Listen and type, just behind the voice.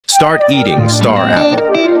Start eating star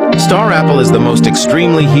apple. Star apple is the most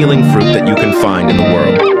extremely healing fruit that you can find in the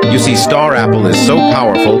world. You see, star apple is so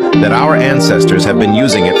powerful that our ancestors have been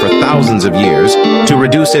using it for thousands of years to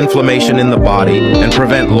reduce inflammation in the body and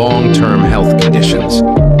prevent long-term health conditions.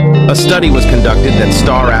 A study was conducted that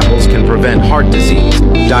star apples can prevent heart disease,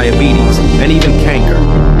 diabetes, and even cancer.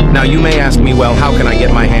 Now you may ask me, well, how can I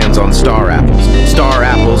get my hands on star apples? Star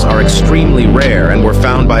apples are extremely rare and were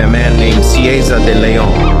found by a man named Cieza de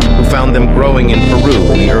Leon, who found them growing in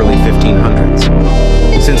Peru in the early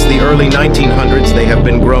 1500s. Since the early 1900s, they have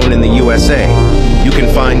been grown in the USA. You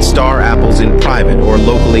can find star apples in private or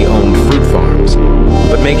locally owned fruit farms.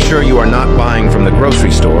 But make sure you are not buying from the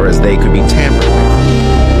grocery store, as they could be tampered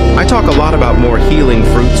with. I talk a lot about more healing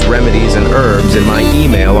fruits, remedies, and herbs in my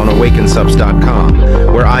email on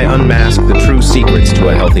awakensubs.com, where I unmask the true secrets to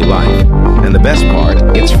a healthy life. And the best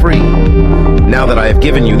part, it's free. Now that I have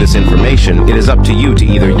given you this information, it is up to you to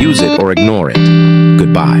either use it or ignore it.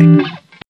 Goodbye.